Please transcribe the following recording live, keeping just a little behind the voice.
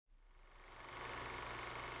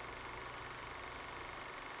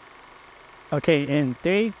Okay, in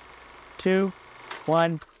 3, 2,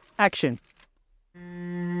 1, action.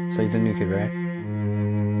 So he's the new kid, right?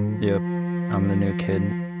 Yep, I'm the new kid.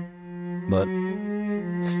 But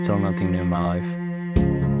still nothing new in my life.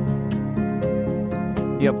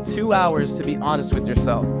 You have 2 hours to be honest with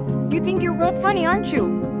yourself. You think you're real funny, aren't you?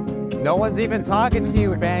 No one's even talking to you,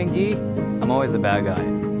 Bangy. I'm always the bad guy.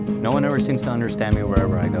 No one ever seems to understand me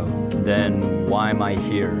wherever I go. Then why am I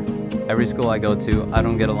here? Every school I go to, I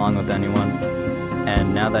don't get along with anyone.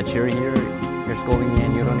 And now that you're here, you're scolding me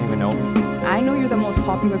and you don't even know me? I know you're the most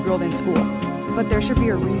popular girl in school, but there should be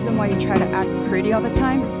a reason why you try to act pretty all the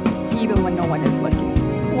time, even when no one is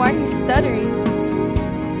looking. Why are you stuttering?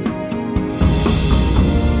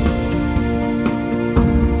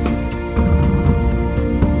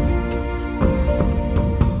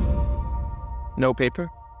 No paper?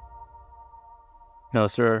 No,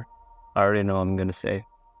 sir. I already know what I'm gonna say.